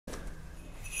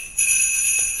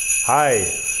Hi.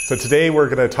 So today we're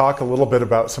going to talk a little bit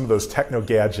about some of those techno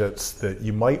gadgets that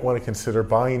you might want to consider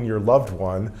buying your loved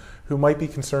one who might be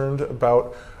concerned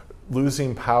about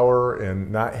losing power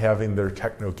and not having their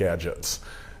techno gadgets.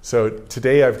 So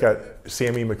today I've got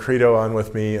Sammy Macrito on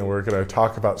with me, and we're going to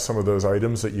talk about some of those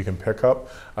items that you can pick up.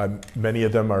 Many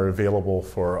of them are available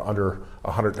for under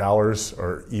 $100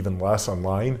 or even less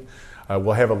online.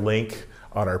 We'll have a link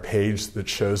on our page that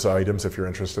shows items if you're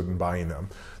interested in buying them.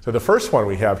 So the first one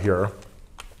we have here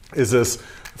is this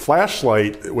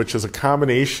flashlight, which is a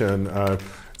combination.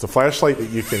 It's a flashlight that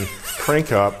you can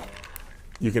crank up,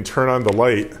 you can turn on the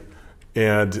light,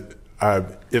 and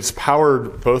it's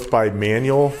powered both by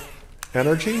manual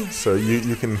energy, so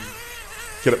you can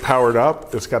get it powered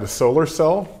up. It's got a solar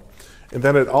cell, and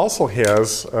then it also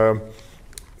has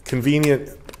convenient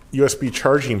USB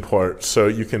charging port, so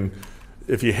you can,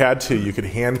 if you had to, you could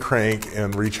hand crank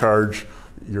and recharge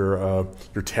your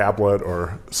tablet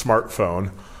or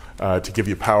smartphone to give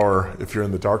you power if you're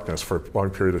in the darkness for a long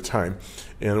period of time.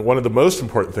 And one of the most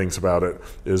important things about it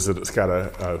is that it's got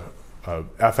a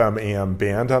FM AM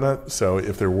band on it, so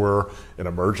if there were an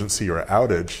emergency or an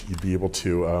outage, you'd be able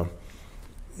to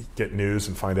get news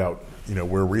and find out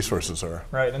where resources are.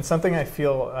 Right, and something I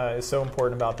feel is so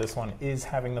important about this one is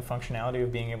having the functionality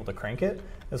of being able to crank it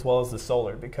as well as the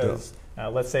solar, because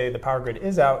let's say the power grid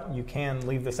is out, you can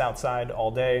leave this outside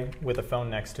all day with a phone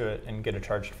next to it and get a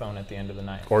charged phone at the end of the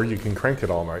night. Or you can crank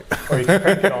it all night. Or you can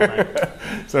crank it all night.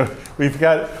 So we've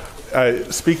got,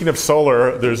 speaking of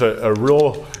solar, there's a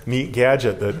real neat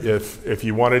gadget that if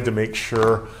you wanted to make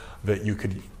sure that you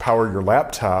could power your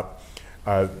laptop,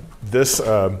 this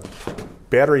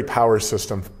battery power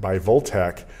system by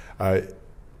Voltec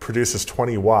produces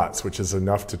 20 watts, which is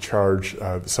enough to charge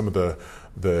some of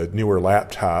the newer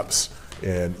laptops.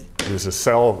 And there's a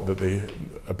cell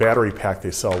a battery pack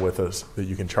they sell with us that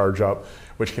you can charge up,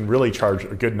 which can really charge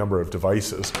a good number of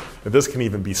devices. And this can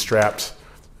even be strapped.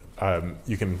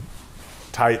 You can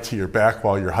tie it to your back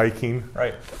while you're hiking,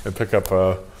 right, and pick up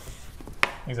a...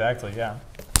 Exactly, yeah.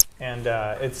 And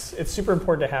it's super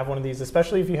important to have one of these,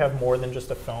 especially if you have more than just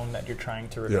a phone that you're trying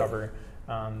to recover,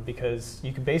 because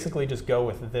you can basically just go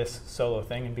with this solo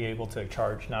thing and be able to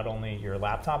charge not only your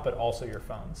laptop, but also your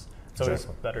phones. So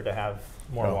exactly. It's better to have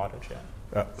more wattage.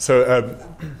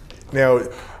 Now,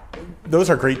 those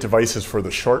are great devices for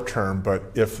the short term, but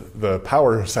if the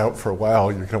power is out for a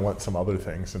while, you're going to want some other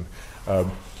things. And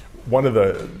one of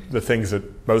the things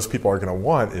that most people are going to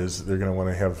want is they're going to want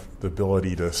to have the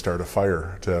ability to start a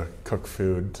fire, to cook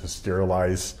food, to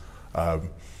sterilize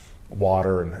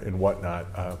water and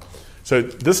whatnot. So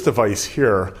this device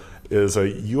here is a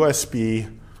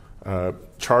USB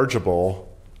chargeable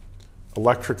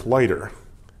electric lighter.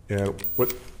 And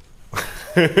what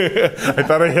I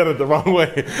thought I had it the wrong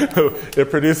way. It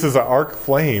produces an arc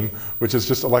flame, which is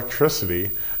just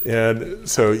electricity. And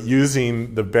so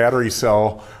using the battery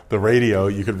cell, the radio,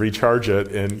 you could recharge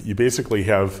it, and you basically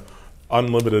have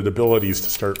unlimited abilities to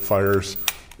start fires,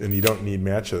 and you don't need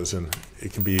matches. And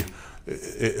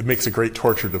it makes a great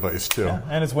torture device too. Yeah,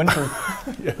 and it's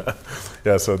windproof.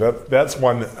 Yeah. So that's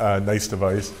one nice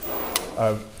device.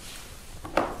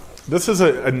 This is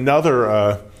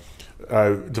another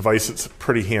device that's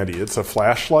pretty handy. It's a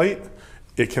flashlight.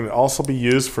 It can also be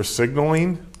used for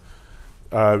signaling.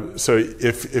 So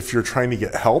if you're trying to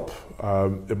get help,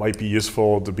 it might be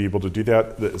useful to be able to do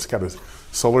that. It's got a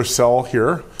solar cell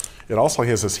here. It also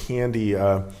has this handy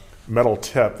metal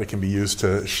tip that can be used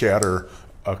to shatter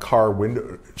a car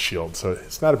windshield. So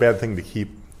it's not a bad thing to keep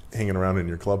hanging around in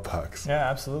your glove box. Yeah,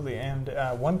 absolutely. And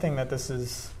one thing that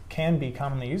this can be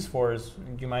commonly used for is,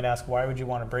 you might ask, why would you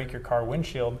want to break your car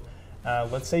windshield?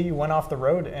 Let's say you went off the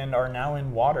road and are now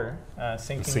in water,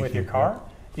 sinking with your car.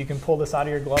 Yeah. You can pull this out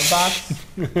of your glove box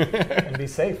and be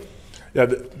safe. Yeah,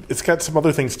 it's got some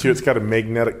other things too. It's got a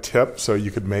magnetic tip, so you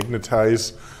could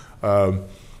magnetize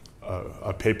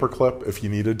a paper clip if you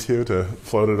needed to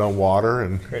float it on water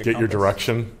and get your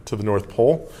direction to the North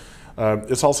Pole.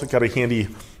 It's also got a handy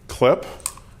clip,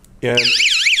 and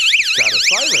it's got a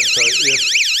siren. So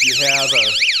if you have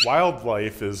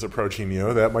wildlife is approaching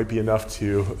you, that might be enough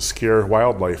to scare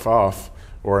wildlife off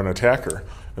or an attacker.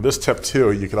 And this tip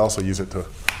too, you could also use it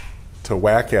to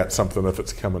whack at something if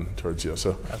it's coming towards you.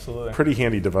 So absolutely, pretty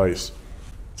handy device.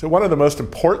 So one of the most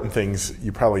important things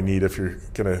you probably need if you're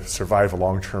going to survive a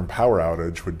long-term power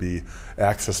outage would be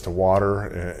access to water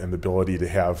and the ability to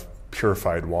have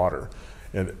purified water.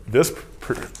 And this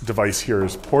device here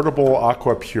is Portable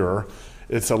Aqua Pure.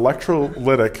 It's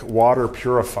electrolytic water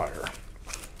purifier.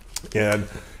 And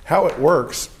how it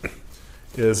works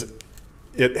is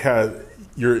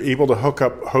you're able to hook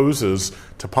up hoses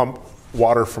to pump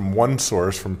water from one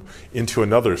source into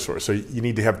another source. So you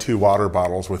need to have 2 water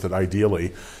bottles with it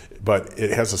ideally, but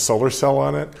it has a solar cell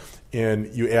on it,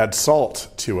 and you add salt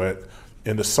to it,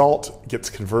 and the salt gets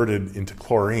converted into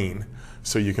chlorine,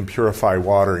 so you can purify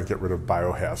water and get rid of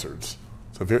biohazards.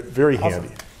 So very, very awesome.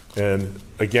 handy. And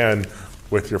again,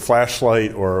 with your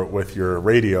flashlight or with your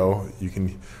radio, you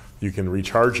can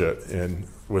recharge it, and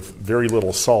with very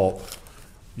little salt,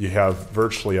 you have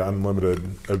virtually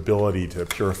unlimited ability to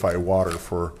purify water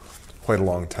for quite a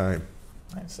long time.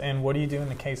 Nice. And what do you do in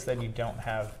the case that you don't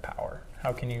have power?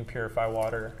 How can you purify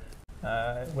water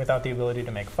without the ability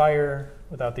to make fire,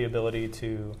 without the ability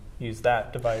to use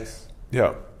that device?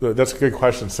 Yeah, that's a good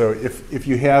question. So if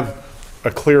you have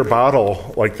a clear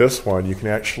bottle like this one, you can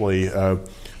actually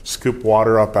scoop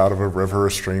water up out of a river or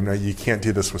stream. Now, you can't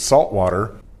do this with salt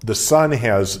water. The sun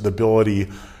has the ability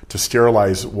to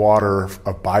sterilize water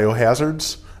of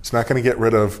biohazards. It's not going to get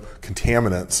rid of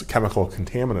contaminants, chemical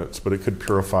contaminants, but it could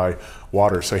purify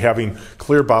water. So having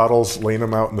clear bottles, laying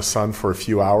them out in the sun for a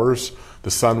few hours,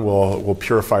 the sun will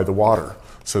purify the water.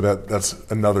 So that's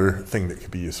another thing that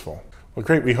could be useful. Well,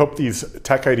 great. We hope these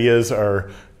tech ideas are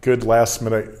good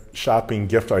last-minute shopping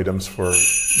gift items for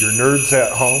your nerds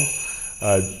at home.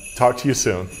 Talk to you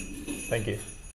soon. Thank you.